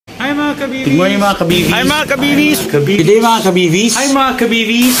Hi mga ka-BVs! Good morning mga ka-BVs! Hi mga ka-BVs! Good day mga ka-BVs! Hi mga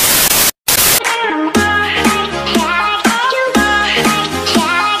ka-BVs!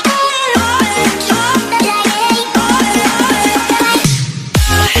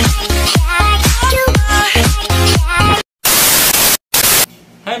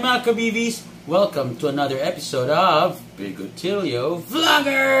 Hi mga ka-BVs! Welcome to another episode of Bigotilyo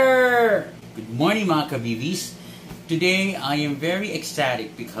Vlogger! Good morning mga ka-BVs! Today I am very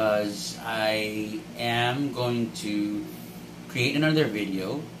ecstatic because I am going to create another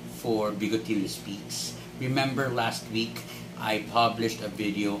video for Bigotilyo Speaks. Remember last week I published a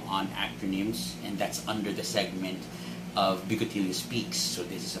video on acronyms, and that's under the segment of Bigotilyo Speaks. So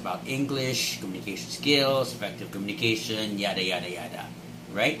this is about English, communication skills, effective communication, yada yada yada.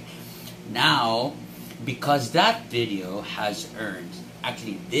 Right? Now, because that video has earned,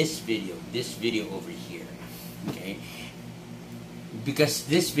 actually this video over here, okay, because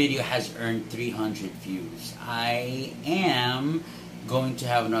this video has earned 300 views, I am going to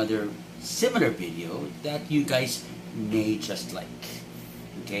have another similar video that you guys may just like.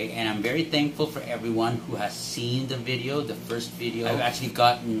 Okay, and I'm very thankful for everyone who has seen the video, the first video. I've actually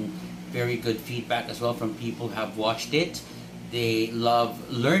gotten very good feedback as well from people who have watched it. They love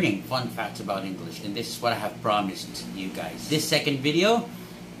learning fun facts about English, and this is what I have promised you guys. This second video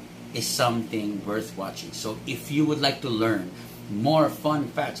is something worth watching. So if you would like to learn more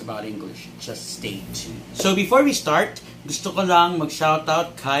fun facts about English, just stay tuned. So before we start, gusto ko lang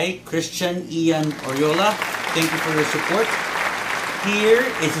mag-shoutout kay Christian Ian Oriola. Thank you for your support. Here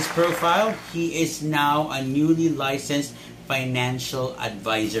is his profile. He is now a newly licensed financial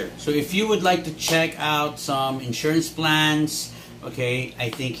advisor. So if you would like to check out some insurance plans, okay,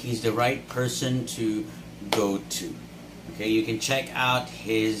 I think he's the right person to go to. Okay, you can check out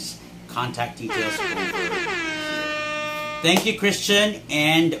his contact details over here. Thank you, Christian,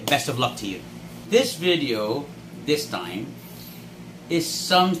 and best of luck to you. This video, this time, is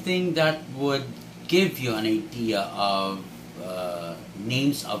something that would give you an idea of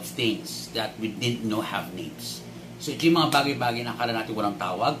names of things that we didn't know have names. So ito yung mga bagay-bagay na akala natin walang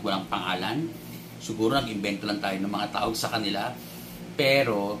tawag, walang pangalan. Siguro nag-invento lang tayo ng mga tawag sa kanila.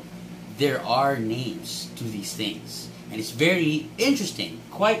 Pero there are names to these things. And it's very interesting,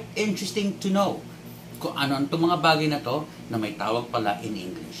 quite interesting to know kung ano itong mga bagay na to na may tawag pala in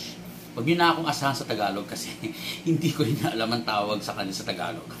English. Huwag niyo na akong asahan sa Tagalog kasi hindi ko rin alam ang tawag sa kanila sa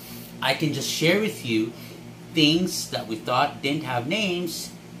Tagalog. I can just share with you things that we thought didn't have names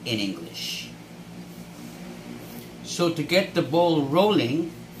in English. So to get the ball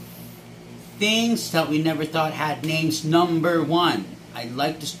rolling, things that we never thought had names. Number one, I'd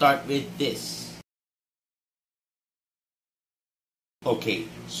like to start with this. Okay,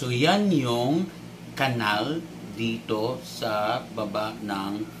 so yan yung kanal dito sa baba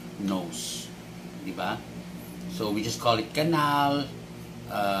ng nose. Diba? So we just call it canal,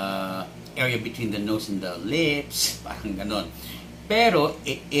 area between the nose and the lips, parang ganon. Pero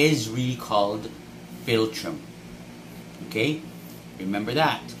it is really called philtrum. Okay? Remember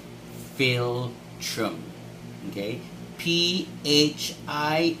that. Philtrum. Okay? P-H-I-L-T-R-U-M.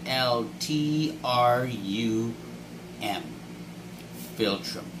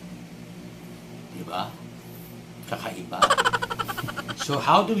 Philtrum. Diba? Kakaiba. So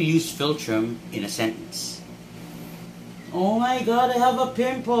how do we use philtrum in a sentence? Oh my God, I have a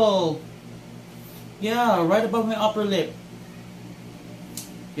pimple. Yeah, right above my upper lip.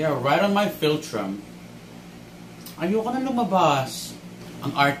 Yeah, right on my philtrum. Ayoko na lumabas.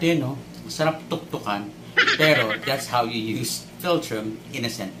 Ang arte, no? Sarap tuktukan. Pero that's how you use philtrum in a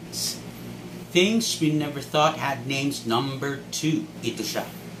sentence. Things we never thought had names. Number two. Ito siya.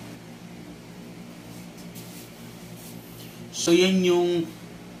 So yan yung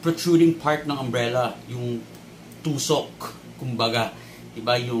protruding part ng umbrella. Yung tusok. Kumbaga.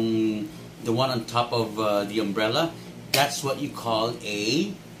 Diba yung the one on top of the umbrella? That's what you call a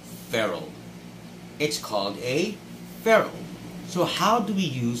ferrule. It's called a ferrule. So how do we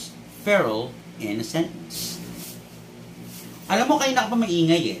use ferrule in a sentence? Alam mo, kayo na ka pa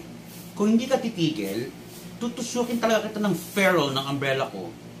maingay eh. Kung hindi ka titigil, tutusukin talaga kita ng ferrule ng umbrella ko.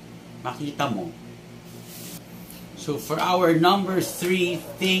 Makita mo. So for our number three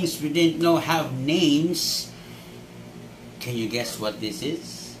things we didn't know have names, can you guess what this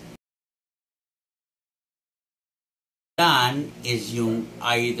is? Yan is yung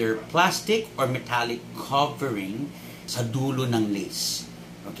either plastic or metallic covering sa dulo ng lace.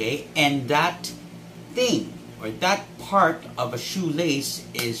 Okay? And that thing or that part of a shoelace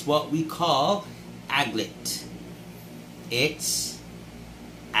is what we call aglet. It's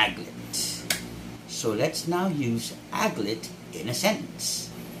aglet. So let's now use aglet in a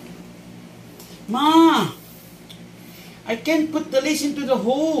sentence. Ma! I can't put the lace into the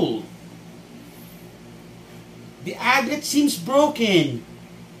hole. The aglet seems broken.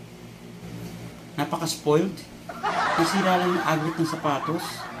 Napaka-spoiled. Nasira lang yung aglet ng sapatos.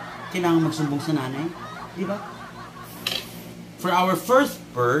 Kailangan magsumbong sa nanay. Di ba? For our first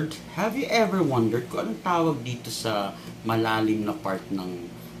bird, have you ever wondered kung anong tawag dito sa malalim na part ng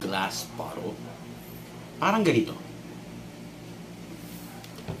glass bottle? Parang ganito.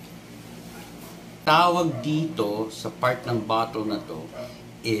 Tawag dito sa part ng bottle na to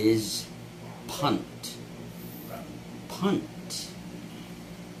is punt. Punt.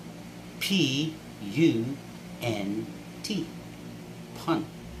 P-U-N-T. Punt.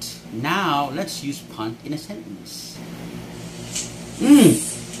 Now, let's use punt in a sentence. Hi,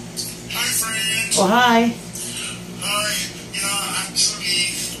 friend. Oh, hi. Hi. Yeah,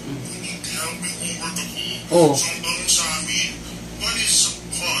 actually, you need to help me homework at home. Oh. So, ang tanong sa amin, what is a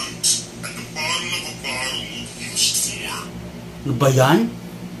punt at the bottom of a bottle used for? Ano ba yan?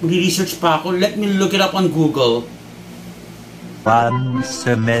 Mag-research pa ako. Let me look it up on Google. 1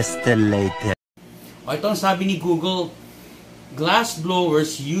 semester later. O, ito ang sabi ni Google. Glass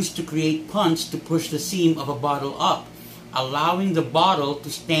blowers used to create punts to push the seam of a bottle up, allowing the bottle to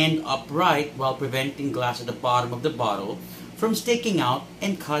stand upright while preventing glass at the bottom of the bottle from sticking out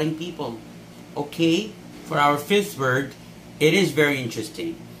and cutting people. Okay? For our fifth word, it is very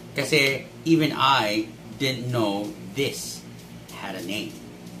interesting. Kasi even I didn't know this had a name.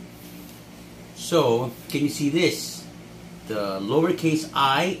 So, can you see this? The lowercase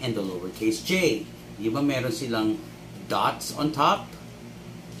I and the lowercase j. Di ba meron silang dots on top?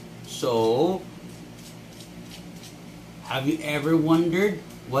 So, have you ever wondered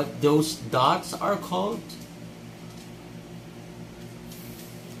what those dots are called?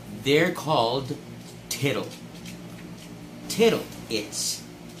 They're called tittle. Tittle. It's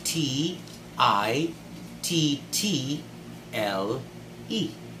T-I-T-T-L-E.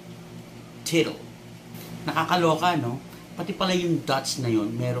 Tittle. Nakakaloka, no? Pati pala yung dots na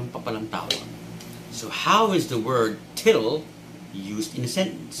yun, meron pa palang tawag. So how is the word tittle used in a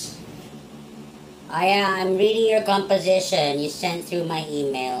sentence? I'm reading your composition you sent through my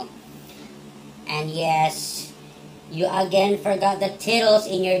email. And yes, you again forgot the tittles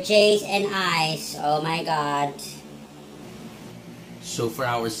in your J's and I's. Oh my God. So for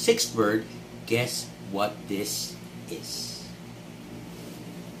our sixth word, guess what this is?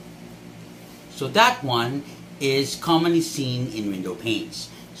 So that one is commonly seen in window panes.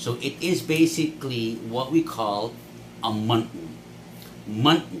 So it is basically what we call a muntin.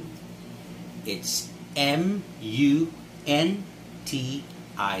 Muntin. It's M-U-N-T-I-N.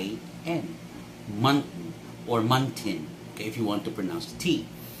 Muntin or muntin, okay, if you want to pronounce the T.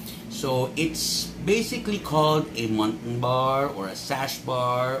 So it's basically called a muntin bar or a sash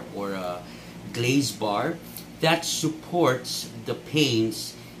bar or a glaze bar that supports the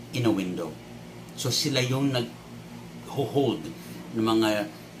panes in a window. So sila yung nag-hold ng mga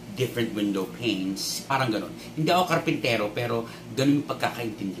different window panes. Parang ganon. Hindi ako karpintero, pero ganon yung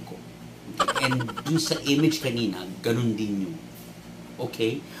pagkakaintindi ko. Okay? And dun sa image kanina, ganon din yun.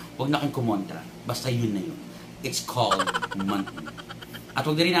 Okay? Huwag na kayong kumontra. Basta yun na yun. It's called muntin. At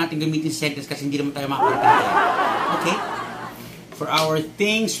huwag na rin natin gamitin sentence kasi hindi naman tayo makakarpintero. Okay? For our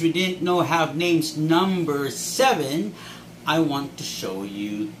things we didn't know have names, number 7, I want to show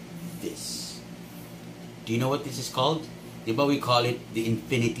you this. Do you know what this is called? Diba we call it the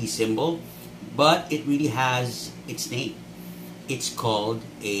infinity symbol? But it really has its name. It's called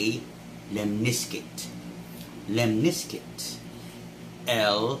a lemniscate. Lemniscate.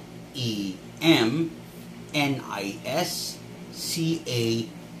 L-E-M-N-I-S-C-A-T-E.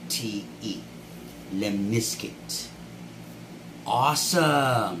 Lemniscate.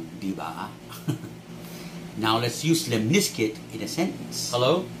 Awesome! Diba? Now let's use lemniscate in a sentence.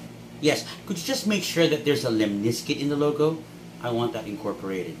 Hello? Yes, could you just make sure that there's a lemniscate in the logo? I want that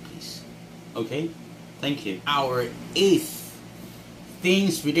incorporated, please. Okay? Thank you. Our 8th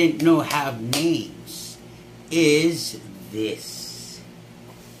things we didn't know have names is this.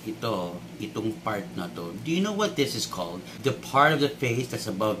 Itong part na to. Do you know what this is called? The part of the face that's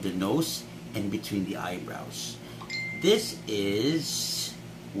above the nose and between the eyebrows. This is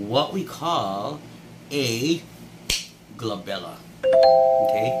what we call a glabella.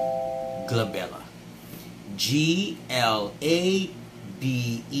 Okay? Glabella. G-L-A-B-E-L-L-A.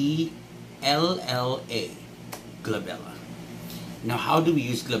 Glabella. Now, how do we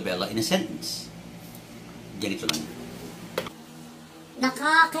use glabella in a sentence? Ganito lang.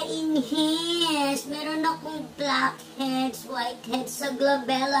 Nakakainis! Meron akong blackheads, whiteheads sa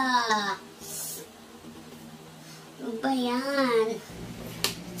glabella. Ano ba yan?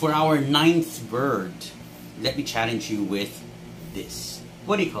 For our 9th word, let me challenge you with this.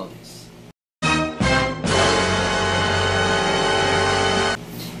 What do you call this?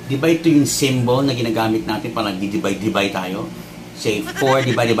 Di ba ito yung symbol na ginagamit natin para nag-divide tayo? Say, 4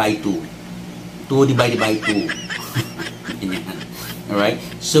 divided by 2. 2 divided by 2. Alright?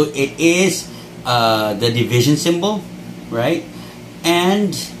 So, it is the division symbol, right?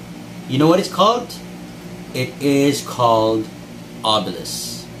 And, you know what it's called? It is called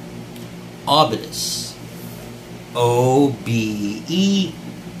obelus. Obelus. O-B-E-L-U-S.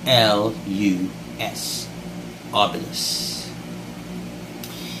 Obelus.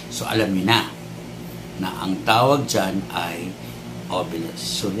 So, alam niyo na ang tawag dyan ay obelus.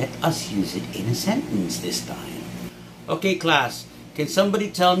 So, let us use it in a sentence this time. Okay, class. Can somebody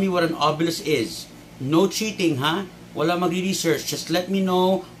tell me what an obelus is? No cheating, huh? Wala magre-research. Just let me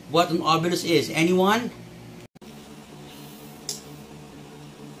know what an obelus is. Anyone?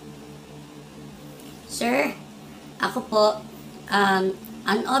 Sir, ako po, an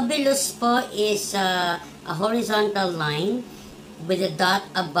obelus po is a horizontal line with a dot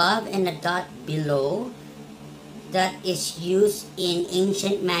above and a dot below that is used in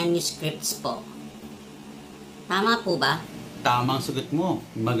ancient manuscripts po. Tama po ba? Tamang sagot mo.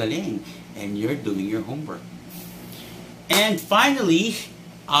 Magaling. And you're doing your homework. And finally,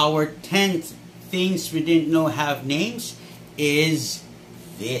 our 10th things we didn't know have names is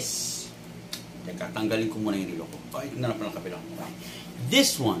this. Teka, tanggalin ko muna yung rilo ko. Ay, na lang kabilang.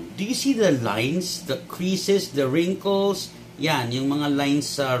 This one. Do you see the lines, the creases, the wrinkles? Yan, yung mga lines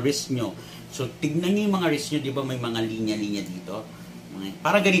sa wrist nyo. So, tignan nyo yung mga wrist nyo, di ba may mga linya-linya dito?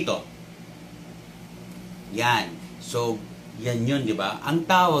 Para ganito. Yan. So, yan yun, di ba? Ang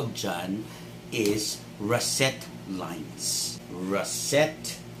tawag dyan is russet lines. Russet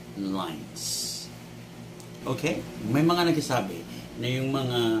lines. Okay? May mga nagsasabi na yung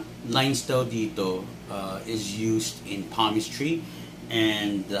mga lines daw dito is used in palmistry,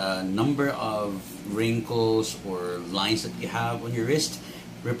 and the number of wrinkles or lines that you have on your wrist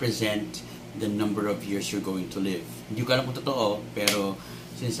represent the number of years you're going to live. Hindi ko alam kung totoo, pero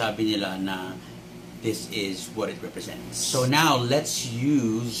sinasabi nila na this is what it represents. So now, let's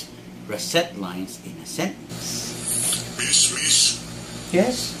use russet lines in a sentence. Miss,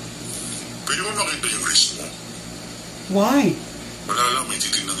 Yes? pwede mo makita yung wrist mo? Why? Wala lang, may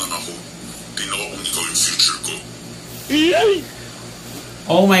titignan lang ako. Tingnan ko kung ikaw yung future ko.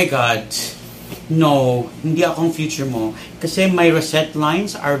 Oh my God. No, hindi akong future mo. Kasi my russet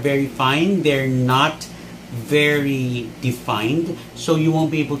lines are very fine. They're not very defined. So you won't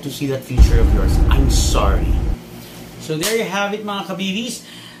be able to see that future of yours. I'm sorry. So there you have it, mga ka-BVs.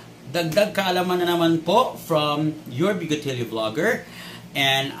 Dagdag kaalaman na naman po from your Bigotilyo vlogger.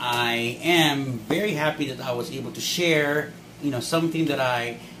 And I am very happy that I was able to share, something that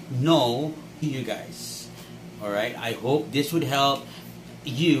I know to you guys. Alright, I hope this would help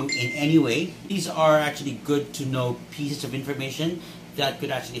you in any way. These are actually good to know pieces of information that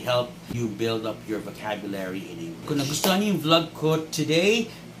could actually help you build up your vocabulary in English. Kung nagustuhan niyo yung vlog ko today,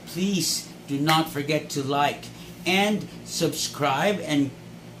 please do not forget to like and subscribe and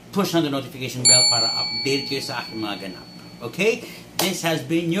push on the notification bell para update kayo sa aking mga ganap. Okay? This has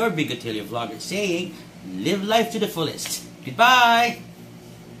been your Bigotilyo vlogger saying, live life to the fullest. Goodbye!